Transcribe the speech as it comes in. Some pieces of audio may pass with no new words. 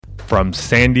From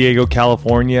San Diego,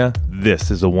 California,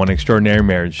 this is the One Extraordinary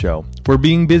Marriage Show, where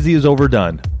being busy is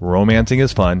overdone, romancing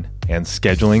is fun, and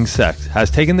scheduling sex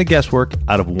has taken the guesswork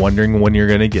out of wondering when you're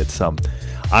going to get some.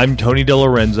 I'm Tony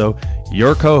DeLorenzo,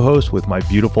 your co-host with my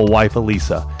beautiful wife,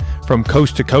 Elisa. From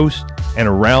coast to coast and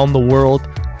around the world,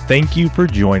 thank you for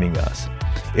joining us.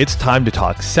 It's time to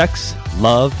talk sex,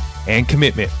 love, and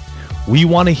commitment. We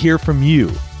want to hear from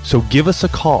you, so give us a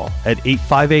call at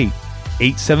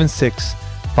 858-876-5663.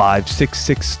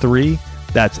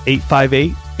 That's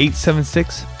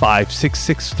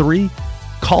 858-876-5663.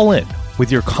 Call in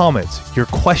with your comments, your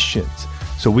questions,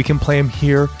 so we can play them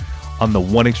here on the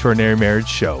One Extraordinary Marriage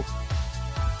Show.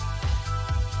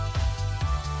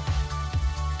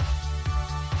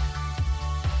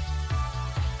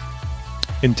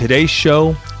 In today's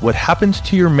show, what happens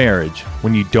to your marriage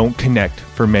when you don't connect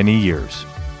for many years?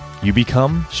 You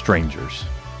become strangers.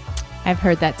 I've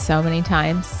heard that so many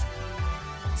times.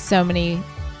 So many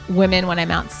women, when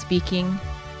I'm out speaking,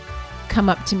 come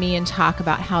up to me and talk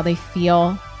about how they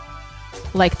feel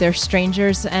like they're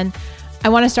strangers. And I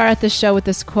want to start out this show with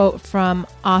this quote from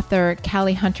author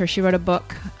Callie Hunter. She wrote a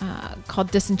book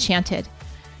called Disenchanted.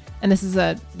 And this is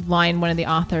a line one of the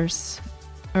authors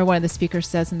or one of the speakers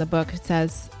says in the book. It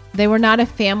says, "They were not a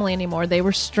family anymore. They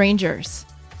were strangers,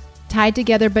 tied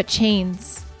together but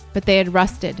chains, but they had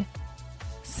rusted.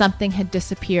 Something had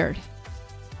disappeared."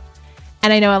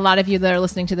 And I know a lot of you that are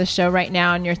listening to this show right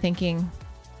now and you're thinking,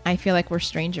 I feel like we're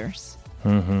strangers.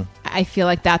 Mm-hmm. I feel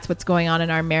like that's what's going on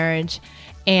in our marriage.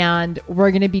 And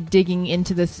we're going to be digging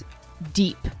into this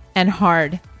deep and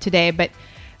hard today. But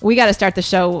we got to start the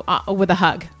show with a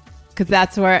hug, because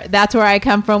that's where I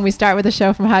come from. We start with a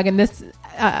show from Hug. And this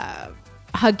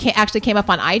hug actually came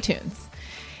up on iTunes.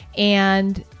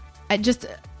 And just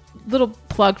a little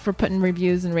plug for putting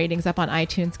reviews and ratings up on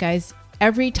iTunes, guys.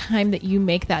 Every time that you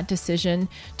make that decision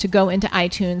to go into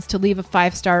iTunes, to leave a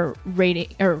 5-star rating,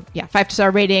 5-star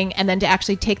rating, and then to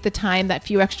actually take the time, that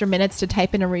few extra minutes to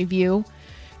type in a review,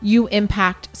 you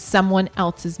impact someone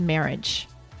else's marriage.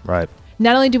 Right.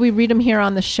 Not only do we read them here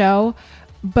on the show,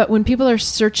 but when people are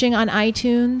searching on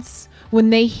iTunes,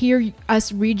 when they hear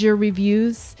us read your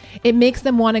reviews, it makes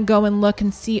them want to go and look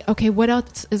and see, okay, what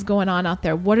else is going on out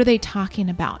there? What are they talking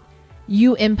about?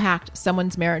 You impact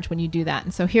someone's marriage when you do that.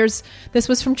 And so this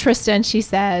was from Tristan. She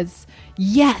says,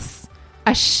 "Yes,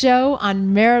 a show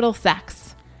on marital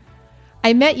sex.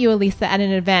 I met you, Elisa, at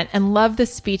an event and loved the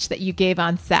speech that you gave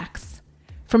on sex.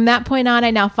 From that point on,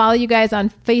 I now follow you guys on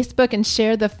Facebook and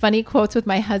share the funny quotes with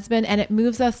my husband, and it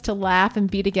moves us to laugh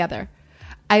and be together.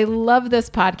 I love this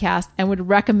podcast and would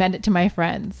recommend it to my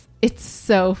friends. It's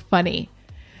so funny."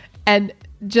 And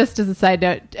just as a side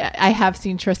note, I have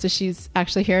seen Trista. She's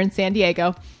actually here in San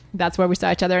Diego. That's where we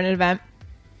saw each other at an event.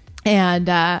 And,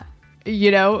 I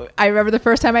remember the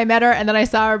first time I met her, and then I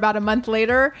saw her about a month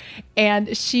later,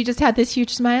 and she just had this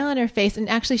huge smile on her face and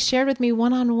actually shared with me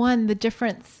one-on-one the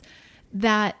difference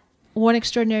that One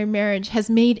Extraordinary Marriage has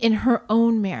made in her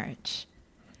own marriage.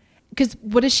 Because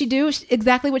what does she do?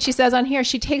 Exactly what she says on here.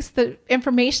 She takes the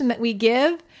information that we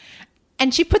give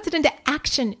and she puts it into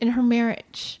action in her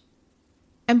marriage.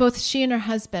 And both she and her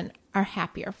husband are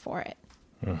happier for it.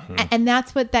 Mm-hmm. And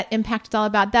that's what that impact is all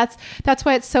about. That's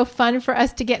why it's so fun for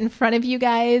us to get in front of you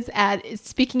guys at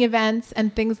speaking events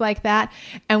and things like that.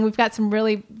 And we've got some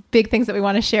really big things that we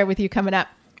want to share with you coming up.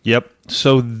 Yep.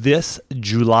 So this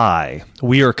July,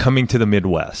 we are coming to the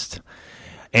Midwest.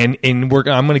 And I'm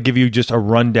going to give you just a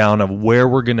rundown of where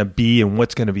we're going to be and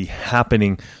what's going to be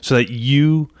happening so that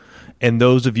you and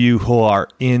those of you who are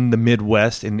in the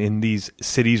Midwest and in these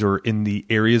cities or in the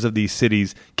areas of these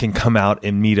cities can come out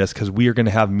and meet us, because we are going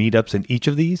to have meetups in each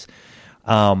of these.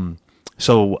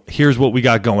 So here's what we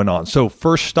got going on. So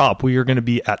first stop, we are going to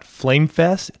be at Flame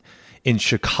Fest in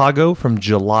Chicago from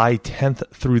July 10th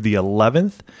through the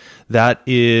 11th. That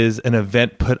is an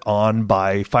event put on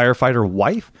by Firefighter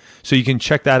Wife. So you can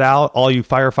check that out. All you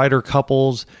firefighter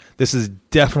couples, this is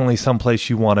definitely someplace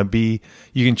you want to be.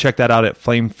 You can check that out at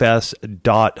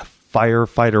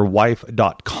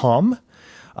flamefest.firefighterwife.com.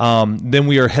 Then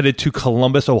we are headed to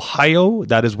Columbus, Ohio.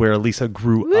 That is where Elisa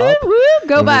grew up. Woo,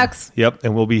 go Bucks. Yep.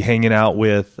 And we'll be hanging out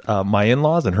with my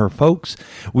in-laws and her folks.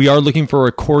 We are looking for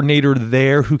a coordinator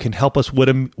there who can help us with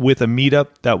a meetup.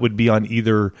 That would be on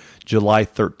either July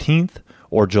 13th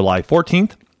or July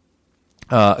 14th.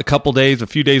 A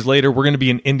few days later, we're going to be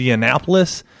in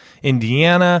Indianapolis,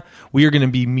 Indiana. We are going to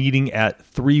be meeting at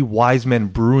Three Wise Men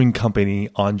Brewing Company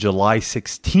on July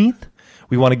 16th.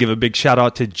 We want to give a big shout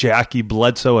out to Jackie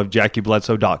Bledsoe of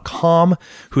JackieBledsoe.com,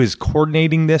 who is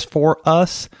coordinating this for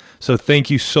us. So thank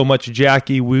you so much,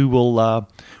 Jackie. We'll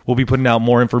be putting out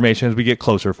more information as we get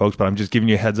closer, folks, but I'm just giving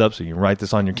you a heads up so you can write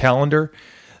this on your calendar.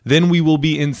 Then we will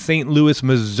be in St. Louis,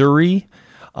 Missouri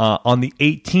on the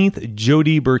 18th.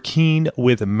 Jody Burkeen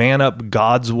with Man Up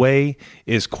God's Way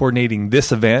is coordinating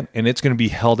this event, and it's going to be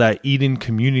held at Eden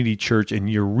Community Church in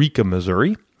Eureka,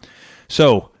 Missouri.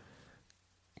 So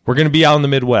we're going to be out in the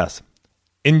Midwest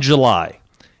in July.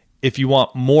 If you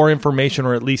want more information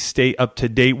or at least stay up to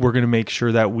date, we're going to make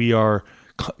sure that we are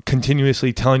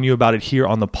continuously telling you about it here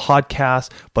on the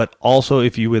podcast. But also,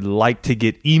 if you would like to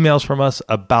get emails from us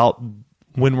about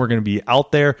when we're going to be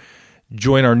out there,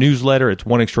 join our newsletter. It's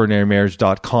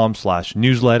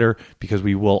oneextraordinarymarriage.com/newsletter, because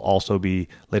we will also be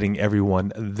letting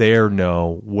everyone there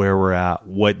know where we're at,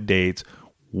 what dates,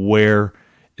 where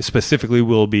specifically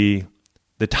will be,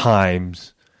 the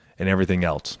times, and everything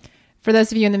else. For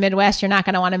those of you in the Midwest, you're not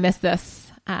going to want to miss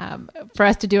this. For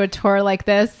us to do a tour like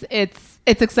this, it's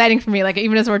exciting for me. Like,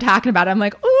 even as we're talking about it, I'm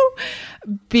like, ooh,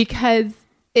 because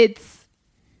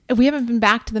we haven't been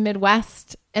back to the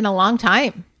Midwest in a long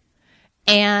time.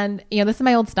 And, this is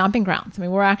my old stomping grounds. I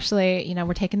mean, we're actually,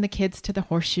 we're taking the kids to the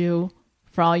Horseshoe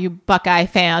for all you Buckeye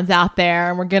fans out there.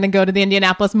 And we're going to go to the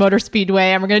Indianapolis Motor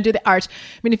Speedway, and we're going to do the Arch.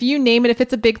 I mean, if you name it, if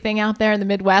it's a big thing out there in the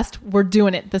Midwest, we're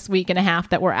doing it this week and a half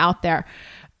that we're out there.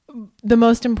 The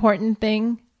most important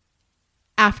thing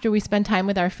after we spend time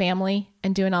with our family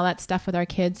and doing all that stuff with our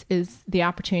kids is the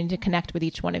opportunity to connect with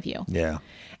each one of you. Yeah.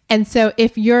 And so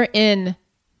if you're in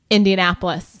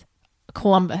Indianapolis,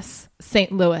 Columbus,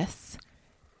 St. Louis,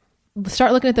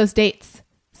 start looking at those dates.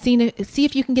 See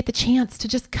if you can get the chance to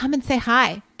just come and say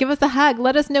hi. Give us a hug.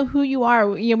 Let us know who you are.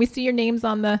 We see your names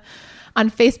on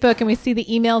Facebook, and we see the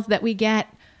emails that we get.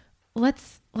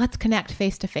 Let's connect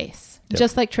face to face. Yep.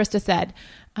 Just like Trista said,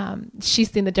 she's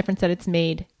seen the difference that it's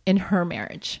made in her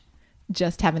marriage,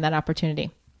 just having that opportunity.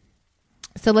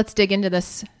 So let's dig into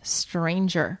this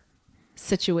stranger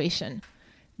situation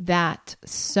that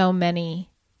so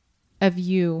many of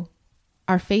you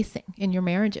are facing in your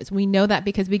marriages. We know that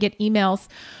because we get emails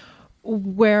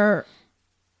where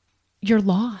you're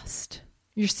lost.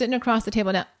 You're sitting across the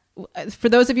table. Now, for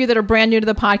those of you that are brand new to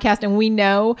the podcast, and we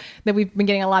know that we've been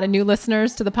getting a lot of new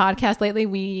listeners to the podcast lately,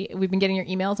 we've been getting your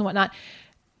emails and whatnot.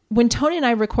 When Tony and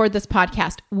I record this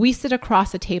podcast, we sit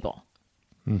across a table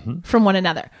from one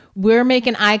another. We're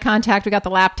making eye contact. We got the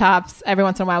laptops. Every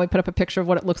once in a while, we put up a picture of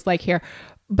what it looks like here.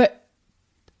 But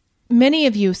many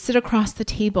of you sit across the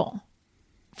table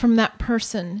from that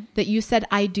person that you said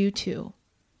I do to.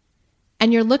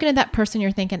 And you're looking at that person,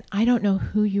 you're thinking, I don't know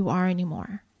who you are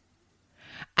anymore.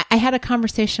 I had a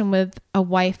conversation with a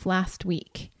wife last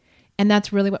week, and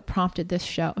that's really what prompted this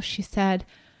show. She said,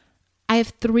 I have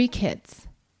 3 kids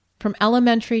from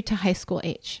elementary to high school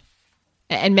age.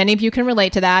 And many of you can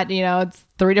relate to that. It's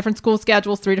 3 different school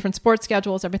schedules, 3 different sports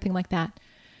schedules, everything like that.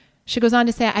 She goes on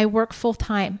to say, I work full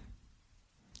time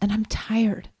and I'm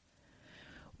tired.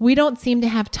 We don't seem to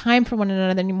have time for one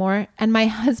another anymore. And my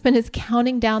husband is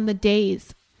counting down the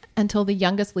days until the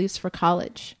youngest leaves for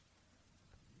college.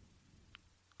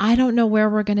 I don't know where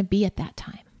we're going to be at that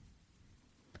time.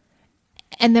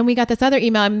 And then we got this other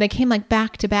email. I mean, they came like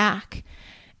back to back.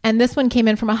 And this one came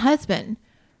in from a husband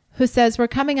who says, we're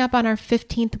coming up on our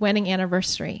 15th wedding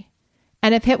anniversary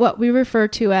and have hit what we refer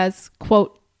to as,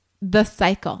 quote, the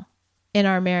cycle in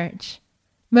our marriage.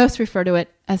 Most refer to it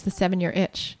as the 7-year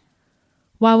itch.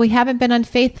 While we haven't been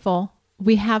unfaithful,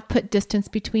 we have put distance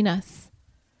between us.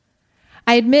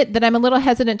 I admit that I'm a little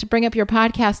hesitant to bring up your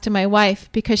podcast to my wife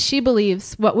because she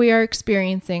believes what we are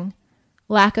experiencing,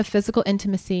 lack of physical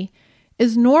intimacy,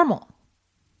 is normal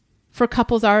for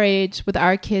couples our age, with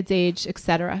our kids' age,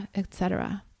 etc.,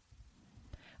 etc.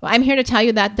 Well, I'm here to tell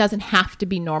you that doesn't have to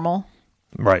be normal.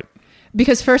 Right.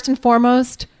 Because first and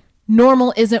foremost,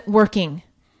 normal isn't working.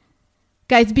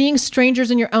 Guys, being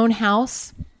strangers in your own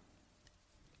house,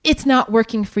 it's not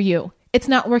working for you. It's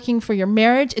not working for your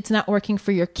marriage. It's not working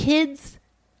for your kids.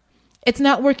 It's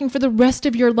not working for the rest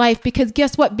of your life, because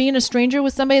guess what? Being a stranger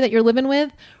with somebody that you're living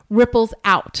with ripples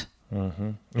out.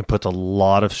 Mm-hmm. It puts a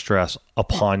lot of stress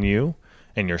upon you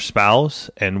and your spouse,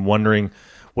 and wondering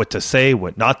what to say,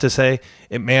 what not to say.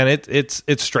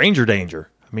 It's stranger danger.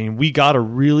 I mean, we got to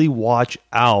really watch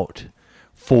out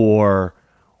for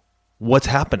what's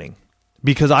happening,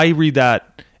 because I read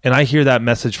that and I hear that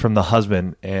message from the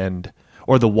husband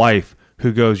or the wife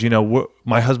who goes,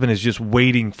 my husband is just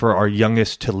waiting for our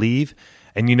youngest to leave.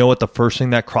 And you know what? The first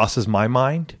thing that crosses my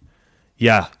mind?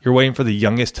 Yeah, you're waiting for the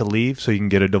youngest to leave so you can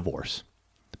get a divorce.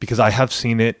 Because I have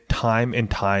seen it time and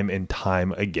time and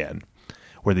time again,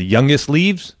 where the youngest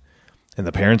leaves and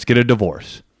the parents get a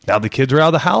divorce. Now the kids are out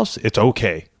of the house. It's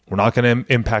okay. We're not going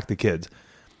to impact the kids.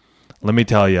 Let me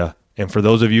tell you, and for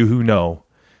those of you who know,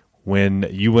 when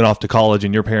you went off to college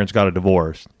and your parents got a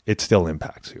divorce, it still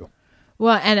impacts you.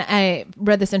 Well, and I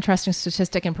read this interesting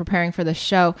statistic in preparing for this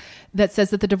show that says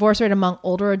that the divorce rate among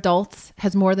older adults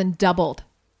has more than doubled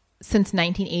since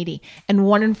 1980. And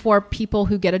 1 in 4 people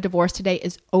who get a divorce today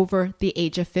is over the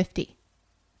age of 50.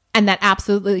 And that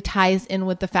absolutely ties in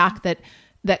with the fact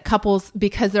that couples,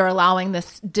 because they're allowing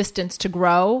this distance to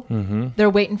grow, they're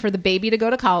waiting for the baby to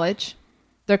go to college.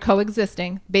 They're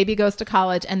coexisting. Baby goes to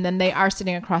college, and then they are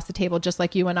sitting across the table just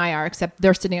like you and I are, except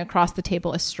they're sitting across the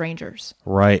table as strangers.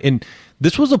 Right. And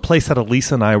this was a place that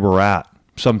Elisa and I were at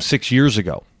some 6 years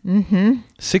ago.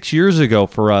 6 years ago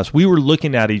for us, we were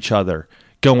looking at each other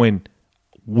going,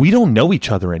 we don't know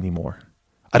each other anymore.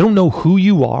 I don't know who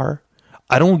you are.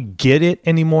 I don't get it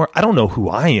anymore. I don't know who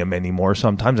I am anymore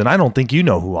sometimes, and I don't think you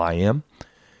know who I am.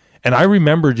 And I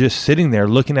remember just sitting there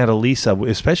looking at Elisa,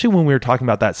 especially when we were talking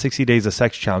about that 60 Days of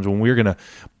Sex Challenge, when we were going to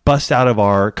bust out of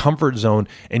our comfort zone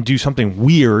and do something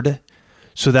weird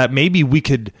so that maybe we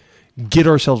could get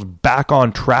ourselves back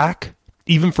on track,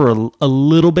 even for a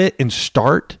little bit, and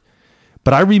start.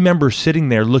 But I remember sitting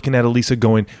there looking at Elisa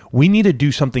going, we need to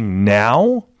do something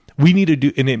now. We need to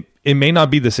do, and it may not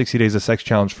be the 60 Days of Sex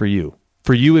Challenge for you.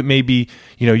 For you, it may be,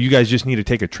 you guys just need to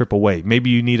take a trip away.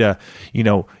 Maybe you need to,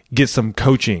 get some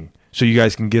coaching so you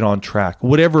guys can get on track.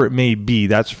 Whatever it may be,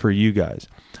 that's for you guys.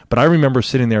 But I remember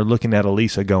sitting there looking at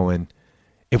Elisa going,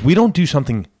 if we don't do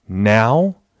something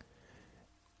now,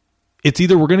 it's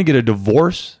either we're going to get a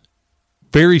divorce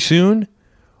very soon,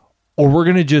 or we're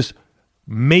going to just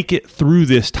make it through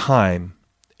this time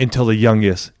until the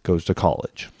youngest goes to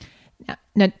college.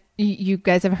 Now, you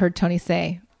guys have heard Tony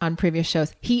say on previous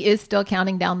shows, he is still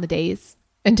counting down the days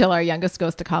until our youngest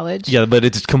goes to college. Yeah, but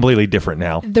it's completely different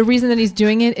now. The reason that he's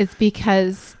doing it is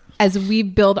because as we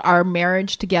build our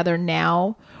marriage together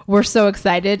now, we're so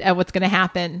excited at what's going to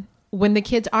happen when the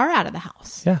kids are out of the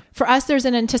house. Yeah. For us, there's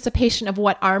an anticipation of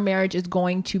what our marriage is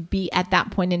going to be at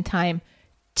that point in time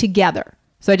together.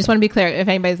 So I just want to be clear. If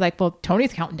anybody's like, well,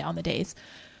 Tony's counting down the days.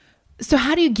 So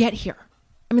how do you get here?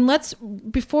 I mean,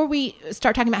 before we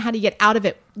start talking about how to get out of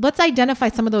it, let's identify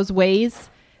some of those ways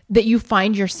that you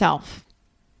find yourself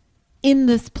in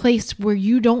this place where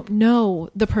you don't know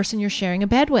the person you're sharing a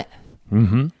bed with.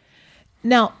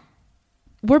 Now,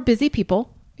 we're busy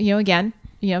people. Again,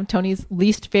 Tony's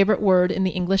least favorite word in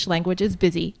the English language is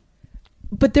busy.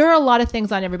 But there are a lot of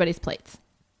things on everybody's plates.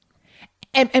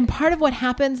 And part of what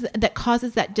happens that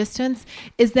causes that distance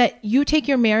is that you take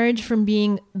your marriage from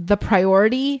being the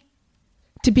priority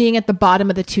to being at the bottom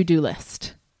of the to-do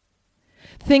list.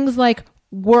 Things like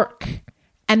work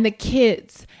and the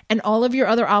kids and all of your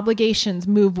other obligations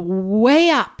move way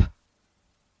up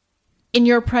in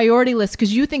your priority list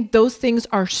because you think those things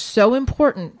are so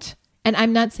important. And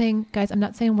I'm not saying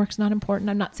work's not important.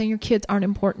 I'm not saying your kids aren't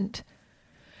important.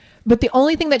 But the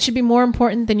only thing that should be more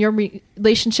important than your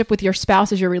relationship with your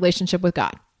spouse is your relationship with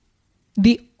God.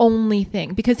 The only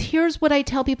thing. Because here's what I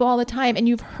tell people all the time, and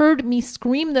you've heard me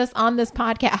scream this on this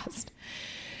podcast,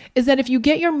 is that if you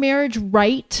get your marriage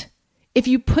right, if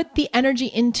you put the energy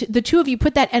into, the two of you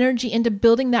put that energy into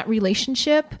building that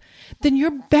relationship, then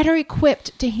you're better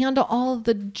equipped to handle all of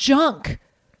the junk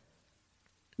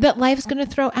that life's going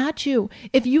to throw at you.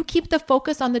 If you keep the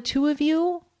focus on the two of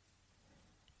you,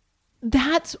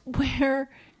 that's where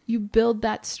you build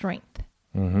that strength.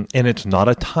 And it's not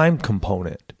a time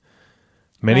component.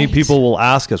 Many people will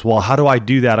ask us, well, how do I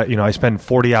do that? I spend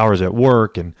 40 hours at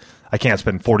work and I can't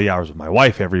spend 40 hours with my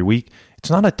wife every week. It's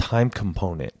not a time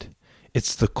component.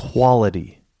 It's the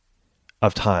quality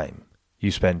of time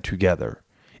you spend together.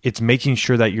 It's making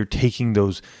sure that you're taking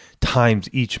those times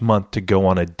each month to go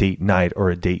on a date night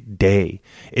or a date day.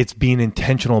 It's being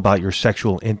intentional about your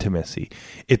sexual intimacy.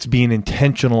 It's being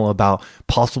intentional about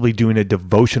possibly doing a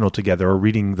devotional together or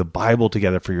reading the Bible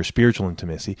together for your spiritual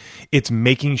intimacy. It's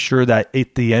making sure that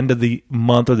at the end of the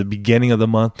month or the beginning of the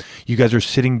month, you guys are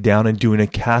sitting down and doing a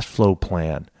cash flow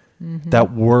plan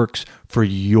that works for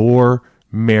your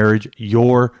marriage,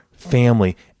 your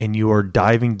family, and you are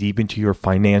diving deep into your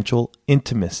financial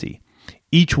intimacy.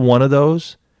 Each one of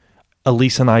those,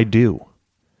 Elisa and I do.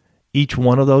 Each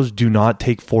one of those do not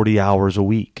take 40 hours a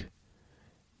week.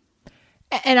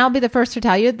 And I'll be the first to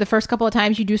tell you, the first couple of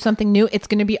times you do something new, it's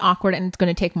going to be awkward and it's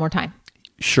going to take more time.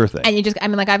 Sure thing.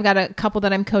 And I've got a couple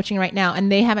that I'm coaching right now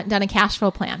and they haven't done a cash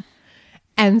flow plan.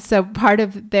 And so part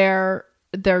of their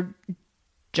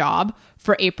job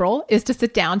for April is to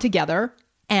sit down together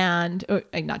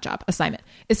assignment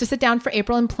is to sit down for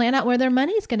April and plan out where their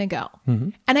money's going to go.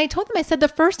 And I told them, I said, the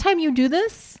first time you do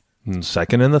this,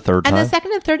 second and the third time, and the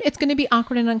second and third, it's going to be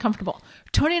awkward and uncomfortable.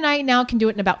 Tony and I now can do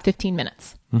it in about 15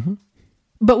 minutes.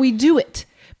 But we do it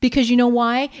because you know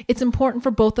why? It's important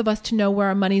for both of us to know where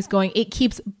our money's going. It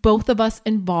keeps both of us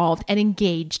involved and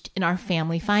engaged in our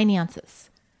family finances.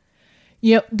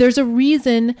 You know, there's a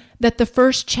reason that the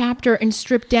first chapter in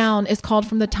Strip Down is called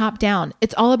From the Top Down.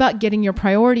 It's all about getting your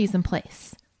priorities in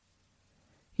place.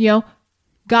 You know,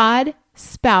 God,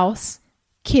 spouse,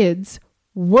 kids,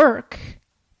 work,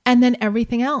 and then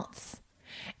everything else.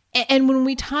 And when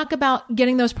we talk about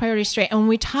getting those priorities straight, and when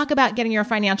we talk about getting your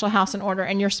financial house in order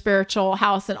and your spiritual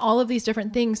house and all of these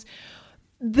different things,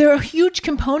 the huge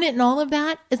component in all of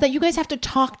that is that you guys have to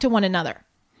talk to one another.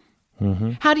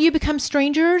 How do you become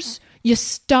strangers? You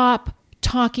stop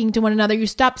talking to one another. You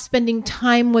stop spending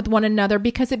time with one another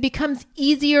because it becomes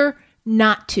easier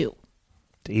not to.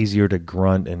 It's easier to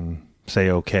grunt and say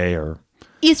okay, or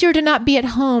easier to not be at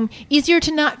home, easier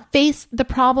to not face the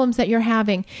problems that you're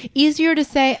having, easier to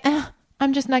say,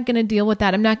 I'm just not going to deal with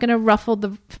that. I'm not going to ruffle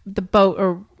the boat,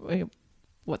 or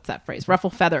what's that phrase? Ruffle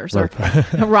feathers, or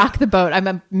rock the boat.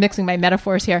 I'm mixing my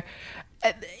metaphors here.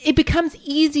 It becomes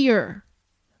easier,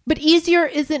 but easier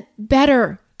isn't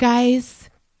better,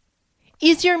 guys.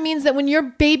 Easier means that when your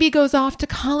baby goes off to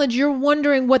college, you're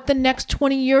wondering what the next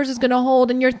 20 years is going to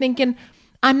hold. And you're thinking,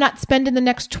 I'm not spending the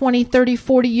next 20, 30,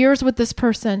 40 years with this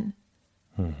person.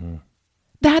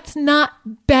 That's not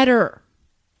better.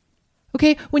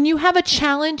 Okay. When you have a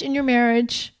challenge in your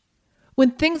marriage,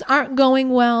 when things aren't going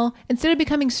well, instead of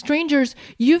becoming strangers,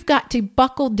 you've got to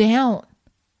buckle down.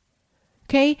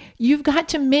 Okay. You've got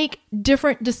to make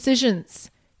different decisions.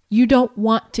 You don't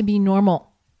want to be normal.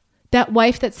 That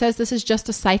wife that says this is just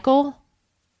a cycle.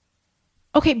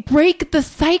 Okay, break the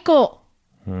cycle.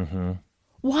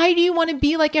 Why do you want to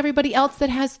be like everybody else that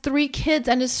has 3 kids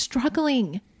and is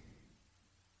struggling?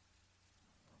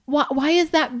 Why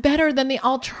is that better than the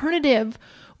alternative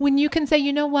when you can say,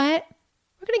 you know what?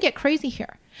 We're going to get crazy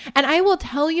here. And I will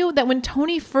tell you that when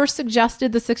Tony first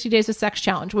suggested the 60 Days of Sex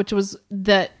Challenge, which was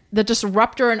the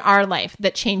disruptor in our life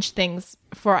that changed things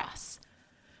for us,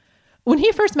 when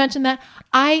he first mentioned that,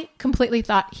 I completely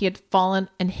thought he had fallen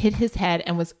and hit his head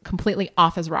and was completely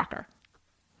off his rocker.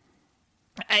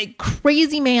 A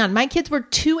crazy man. My kids were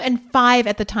 2 and 5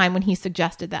 at the time when he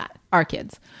suggested that. Our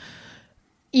kids.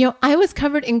 You know, I was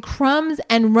covered in crumbs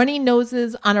and runny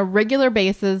noses on a regular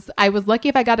basis. I was lucky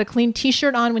if I got a clean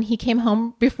t-shirt on when he came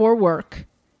home before work.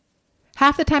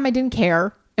 Half the time I didn't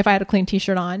care if I had a clean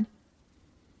t-shirt on.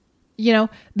 You know,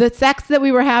 the sex that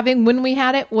we were having when we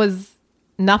had it was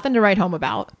nothing to write home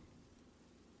about.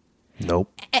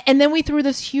 Nope. And then we threw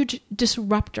this huge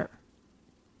disruptor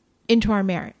into our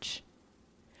marriage.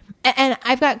 And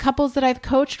I've got couples that I've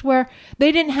coached where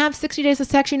they didn't have 60 days of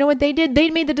sex. You know what they did? They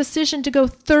made the decision to go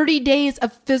 30 days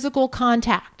of physical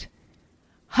contact.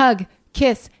 Hug,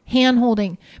 kiss, hand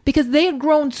holding. Because they had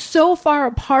grown so far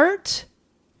apart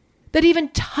that even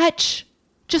touch,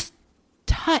 just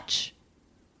touch,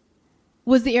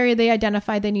 was the area they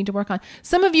identified they need to work on.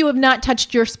 Some of you have not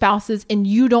touched your spouses and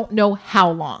you don't know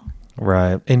how long.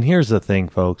 Right. And here's the thing,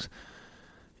 folks.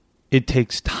 It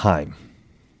takes time.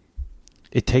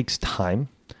 It takes time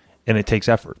and it takes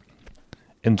effort.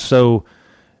 And so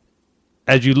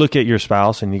as you look at your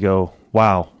spouse and you go,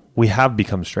 wow, we have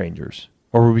become strangers,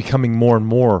 or we're becoming more and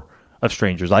more of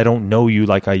strangers. I don't know you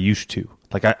like I used to.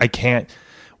 Like I can't,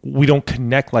 we don't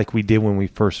connect like we did when we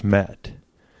first met.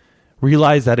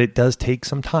 Realize that it does take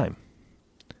some time.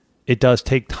 It does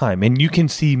take time. And you can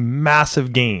see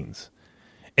massive gains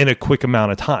in a quick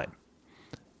amount of time.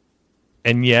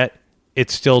 And yet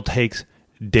it still takes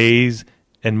days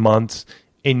and months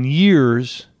and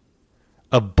years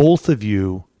of both of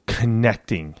you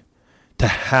connecting to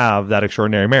have that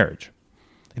extraordinary marriage.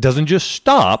 It doesn't just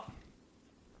stop.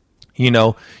 You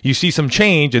know, you see some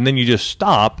change and then you just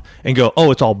stop and go,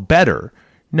 oh, it's all better.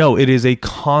 No, it is a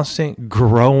constant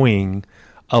growing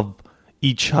of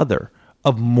each other,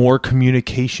 of more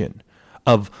communication,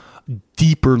 of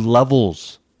deeper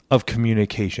levels of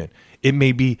communication. It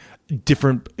may be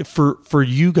different for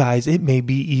you guys. It may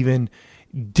be even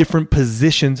different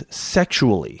positions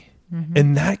sexually.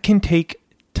 And that can take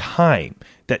time.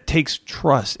 That takes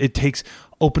trust. It takes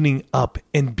opening up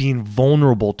and being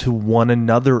vulnerable to one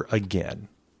another again.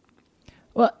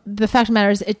 Well, the fact of the matter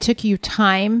is it took you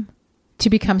time to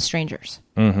become strangers.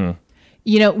 You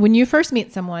know, when you first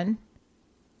meet someone,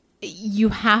 you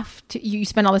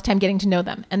spend all this time getting to know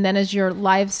them. And then as your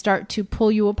lives start to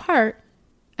pull you apart,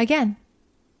 again,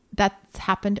 that's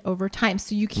happened over time.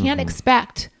 So you can't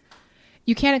expect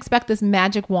You can't expect this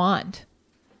magic wand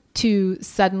to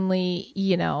suddenly,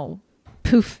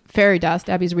 poof, fairy dust.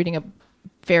 Abby's reading a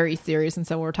fairy series, and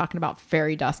so we're talking about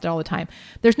fairy dust all the time.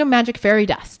 There's no magic fairy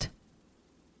dust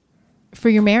for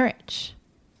your marriage.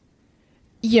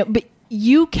 But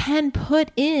you can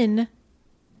put in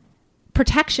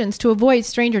protections to avoid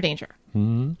stranger danger.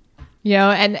 Mm-hmm.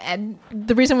 And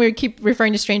the reason we keep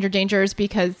referring to stranger danger is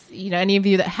because, any of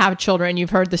you that have children,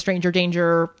 you've heard the stranger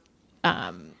danger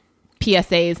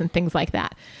PSAs and things like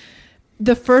that.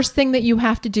 The first thing that you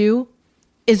have to do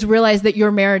is realize that your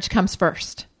marriage comes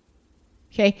first.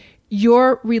 Okay?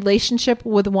 Your relationship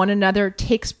with one another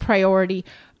takes priority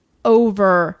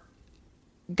over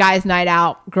guys' night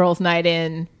out, girls' night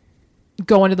in,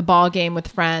 going to the ball game with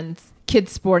friends,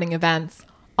 kids' sporting events,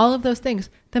 all of those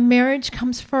things. The marriage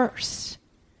comes first.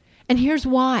 And here's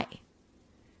why.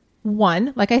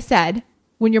 One, like I said,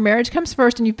 when your marriage comes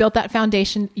first and you've built that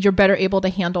foundation, you're better able to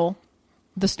handle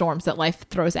the storms that life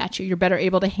throws at you. You're better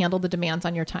able to handle the demands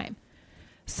on your time.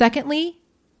 Secondly,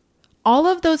 all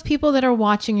of those people that are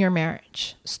watching your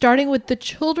marriage, starting with the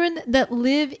children that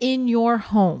live in your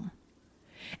home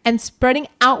and spreading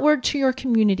outward to your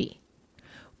community,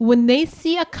 when they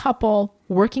see a couple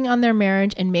working on their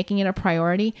marriage and making it a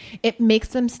priority, it makes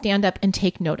them stand up and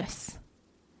take notice.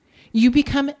 You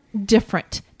become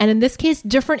different. And in this case,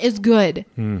 different is good.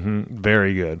 Mm-hmm.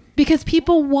 Very good. Because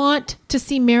people want to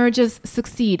see marriages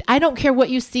succeed. I don't care what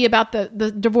you see about the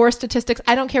divorce statistics.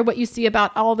 I don't care what you see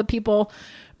about all the people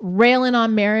railing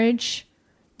on marriage.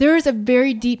 There is a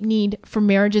very deep need for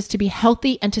marriages to be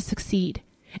healthy and to succeed.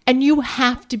 And you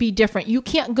have to be different. You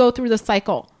can't go through the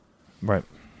cycle. Right.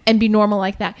 And be normal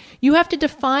like that. You have to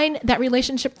define that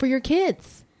relationship for your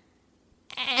kids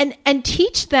and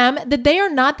teach them that they are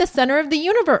not the center of the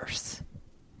universe.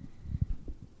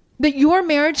 That your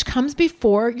marriage comes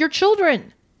before your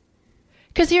children.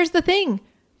 Because here's the thing.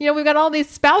 We've got all these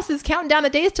spouses counting down the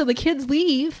days till the kids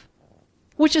leave,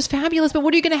 which is fabulous. But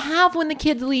what are you going to have when the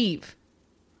kids leave?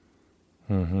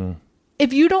 Mm-hmm.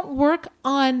 If you don't work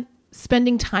on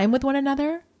spending time with one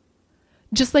another,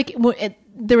 just like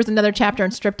there was another chapter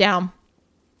in Strip Down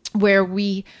where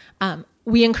we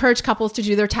encourage couples to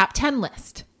do their top 10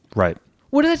 list. Right.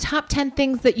 What are the top 10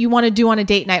 things that you want to do on a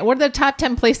date night? What are the top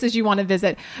 10 places you want to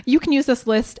visit? You can use this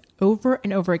list over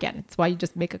and over again. It's why you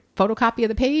just make a photocopy of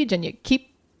the page and you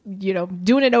keep,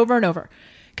 doing it over and over.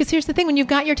 Because here's the thing. When you've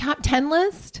got your top 10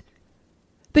 list,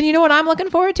 then you know what I'm looking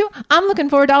forward to? I'm looking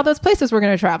forward to all those places we're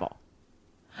going to travel.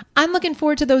 I'm looking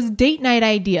forward to those date night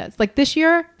ideas. Like this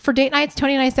year for date nights,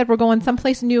 Tony and I said we're going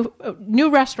someplace new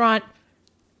restaurant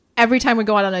every time we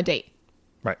go out on a date.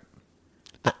 Right.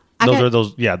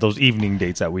 Those evening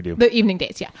dates that we do. The evening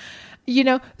dates, yeah.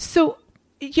 So,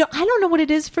 I don't know what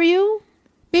it is for you.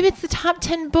 Maybe it's the top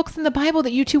 10 books in the Bible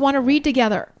that you two want to read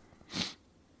together.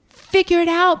 Figure it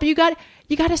out, but you got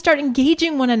to start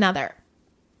engaging one another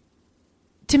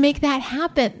to make that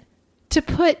happen. To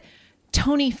put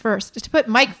Tony first, to put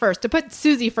Mike first, to put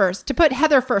Susie first, to put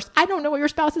Heather first. I don't know what your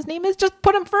spouse's name is. Just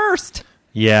put them first.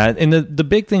 Yeah. And the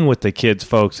big thing with the kids,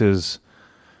 folks, is,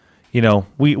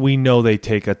 we know they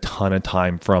take a ton of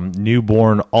time from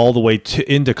newborn all the way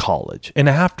into college and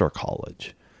after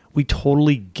college. We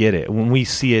totally get it. When we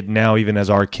see it now, even as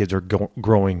our kids are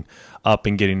growing up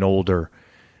and getting older,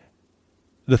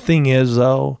 the thing is,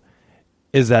 though,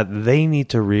 is that they need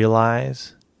to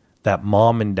realize that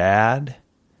mom and dad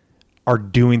are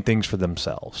doing things for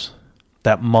themselves.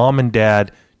 That mom and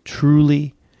dad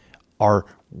truly are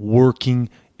working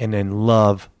and in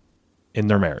love in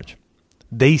their marriage.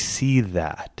 They see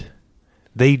that.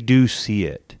 They do see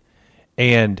it.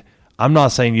 And I'm not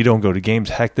saying you don't go to games.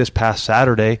 Heck, this past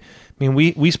Saturday,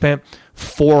 we spent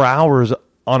 4 hours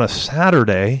on a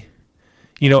Saturday,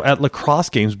 at lacrosse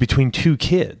games between two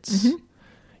kids.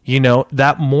 Mm-hmm.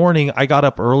 That morning I got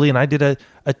up early and I did a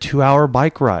 2-hour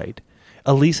bike ride.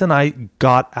 Elise and I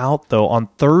got out, though, on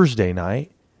Thursday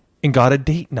night and got a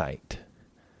date night.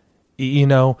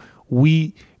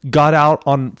 We got out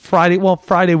on Friday. Well,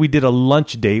 Friday we did a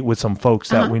lunch date with some folks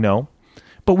that we know,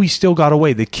 but we still got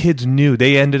away. The kids knew.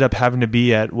 They ended up having to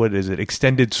be at,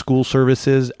 extended school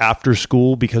services after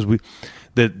school because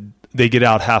they get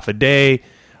out half a day.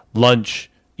 Lunch,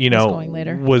 going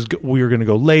later. We were going to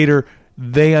go later.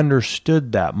 They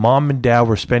understood that. Mom and dad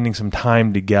were spending some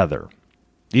time together.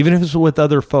 Even if it's with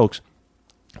other folks,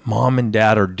 mom and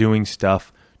dad are doing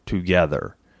stuff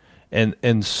together.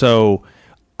 And so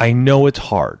I know it's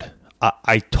hard.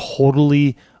 I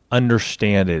totally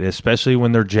understand it, especially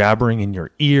when they're jabbering in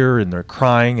your ear and they're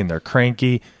crying and they're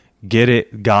cranky. Get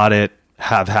it, got it,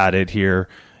 have had it here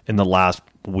in the last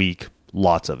week,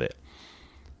 lots of it.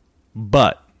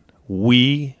 But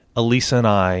we Elisa and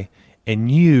I,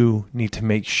 and you need to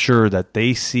make sure that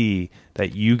they see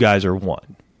that you guys are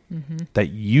one, that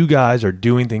you guys are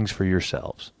doing things for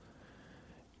yourselves.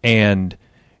 And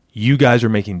you guys are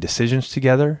making decisions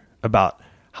together about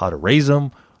how to raise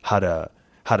them, how to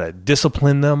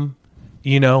discipline them.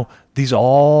 You know, these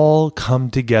all come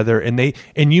together, and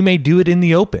you may do it in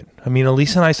the open. I mean,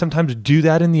 Elisa and I sometimes do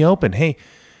that in the open. Hey,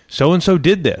 so-and-so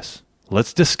did this.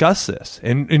 Let's discuss this.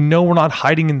 And no, we're not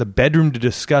hiding in the bedroom to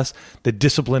discuss the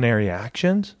disciplinary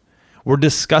actions. We're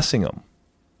discussing them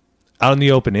out in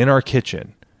the open, in our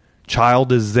kitchen.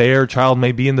 Child is there. Child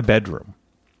may be in the bedroom.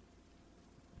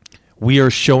 We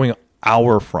are showing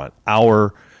our front,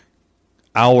 our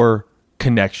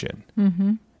connection,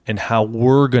 and how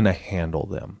we're going to handle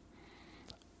them.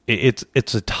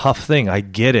 It's a tough thing. I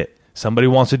get it. One of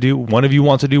you wants to do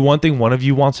one thing, one of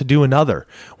you wants to do another.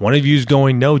 One of you is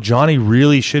going, no, Johnny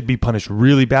really should be punished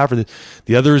really bad for this.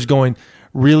 The other is going,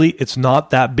 really, it's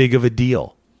not that big of a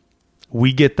deal.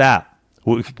 We get that.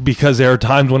 Because there are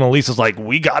times when Elisa's like,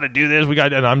 we got to do this,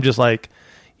 and I'm just like,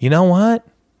 you know what?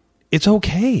 It's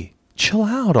okay. Chill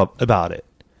out about it.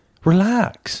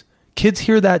 Relax. Kids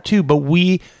hear that too, but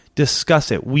we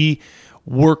discuss it. We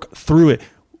work through it.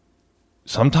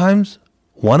 Sometimes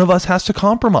one of us has to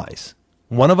compromise.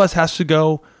 One of us has to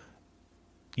go,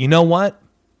 you know what?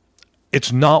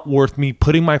 It's not worth me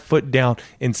putting my foot down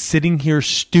and sitting here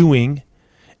stewing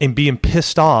and being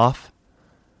pissed off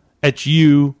at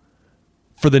you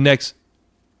for the next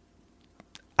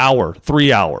hour,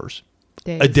 3 hours,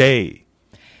 a day.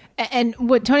 And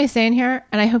what Tony's saying here,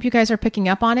 and I hope you guys are picking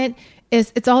up on it,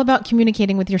 is it's all about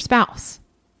communicating with your spouse.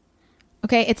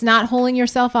 Okay, it's not holding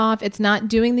yourself off. It's not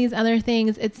doing these other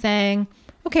things. It's saying,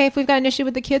 okay, if we've got an issue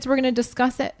with the kids, we're going to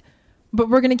discuss it, but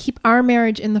we're going to keep our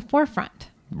marriage in the forefront.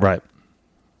 Right.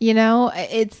 You know,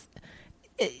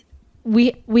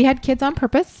 we had kids on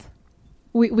purpose.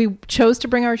 We chose to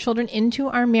bring our children into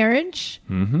our marriage.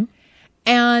 Mm-hmm.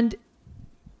 And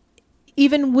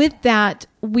even with that,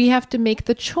 we have to make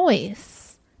the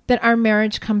choice that our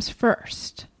marriage comes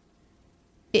first.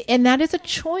 And that is a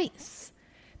choice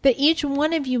that each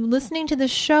one of you listening to this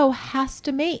show has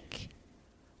to make.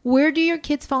 Where do your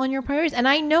kids fall in your priorities? And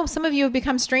I know some of you have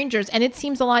become strangers, and it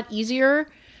seems a lot easier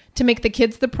to make the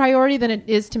kids the priority than it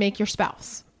is to make your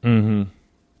spouse. Mm-hmm.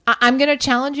 I'm going to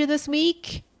challenge you this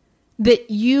week that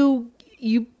you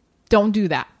don't do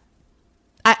that.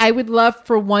 I would love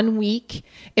for 1 week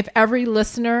if every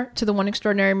listener to the One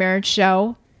Extraordinary Marriage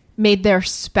show made their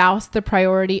spouse the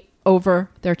priority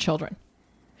over their children.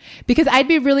 Because I'd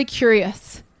be really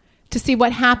curious to see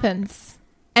what happens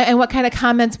and what kind of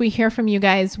comments we hear from you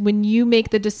guys when you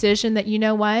make the decision that, you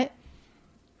know what,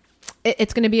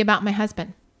 it's going to be about my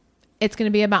husband. It's going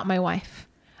to be about my wife.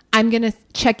 I'm going to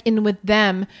check in with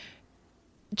them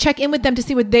to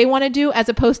see what they want to do, as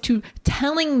opposed to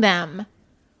telling them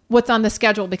what's on the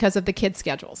schedule because of the kids'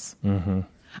 schedules. Mm-hmm.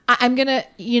 I'm going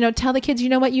to, tell the kids, you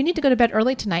know what, you need to go to bed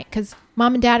early tonight because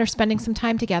mom and dad are spending some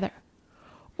time together.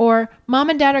 Or mom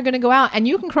and dad are going to go out, and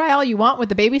you can cry all you want with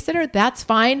the babysitter. That's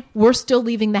fine. We're still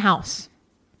leaving the house.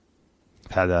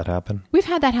 Had that happen? We've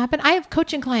had that happen. I have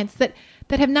coaching clients that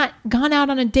have not gone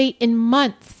out on a date in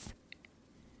months,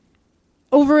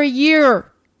 over a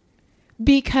year,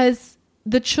 because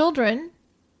the children,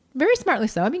 very smartly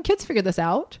so, I mean, kids figure this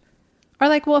out, are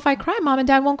like, well, if I cry, mom and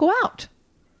dad won't go out.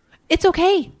 It's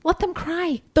okay. Let them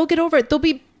cry. They'll get over it.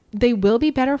 They will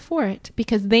be better for it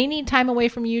because they need time away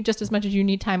from you just as much as you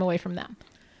need time away from them.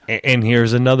 And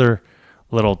here's another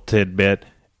little tidbit.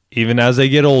 Even as they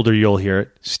get older, you'll hear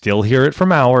it. Still hear it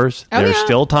from ours. Oh, There's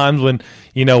still times when,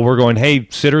 we're going, hey,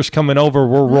 sitter's coming over.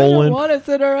 We're rolling. I don't want a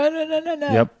sitter.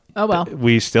 No. Yep. Oh, well.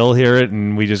 We still hear it,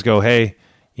 and we just go, hey,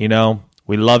 we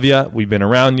love you. We've been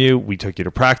around you. We took you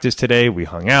to practice today. We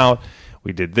hung out.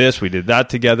 We did this. We did that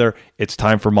together. It's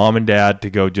time for mom and dad to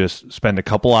go just spend a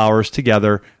couple hours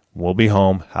together. We'll be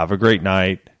home. Have a great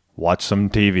night. Watch some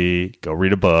TV. Go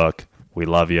read a book. We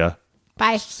love you.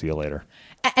 Bye. See you later.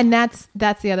 And that's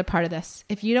the other part of this.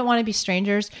 If you don't want to be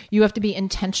strangers, you have to be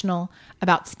intentional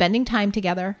about spending time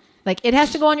together. Like, it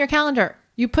has to go on your calendar.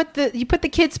 You put the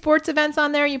kids' sports events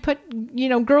on there. You put,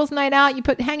 girls' night out. You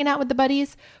put hanging out with the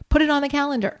buddies. Put it on the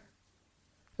calendar.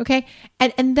 Okay?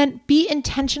 And then be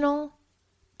intentional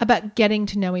about getting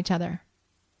to know each other.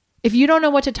 If you don't know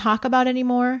what to talk about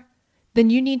anymore, then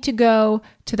you need to go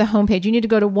to the homepage. You need to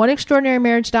go to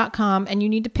oneextraordinarymarriage.com, and you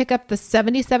need to pick up the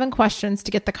 77 questions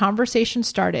to get the conversation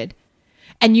started.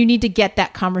 And you need to get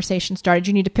that conversation started.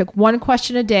 You need to pick one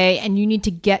question a day, and you need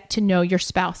to get to know your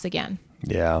spouse again.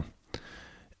 Yeah.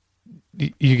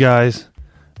 You guys,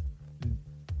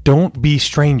 don't be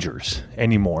strangers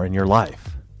anymore in your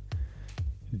life.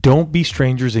 Don't be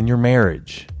strangers in your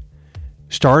marriage.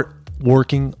 Start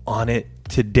working on it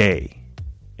today.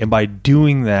 And by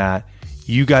doing that,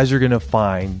 you guys are going to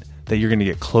find that you're going to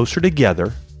get closer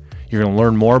together. You're going to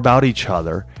learn more about each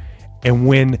other. And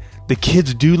when the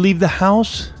kids do leave the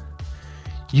house,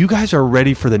 you guys are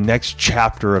ready for the next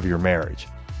chapter of your marriage.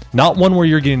 Not one where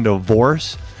you're getting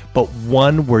divorced, but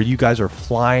one where you guys are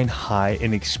flying high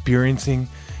and experiencing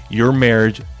your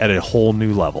marriage at a whole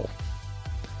new level.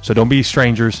 So don't be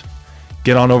strangers.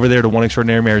 Get on over there to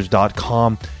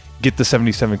oneextraordinarymarriage.com. Get the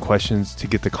 77 questions to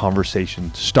get the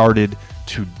conversation started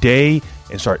today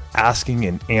and start asking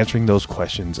and answering those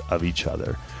questions of each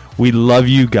other. We love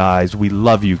you guys. We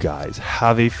love you guys.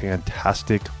 Have a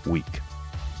fantastic week.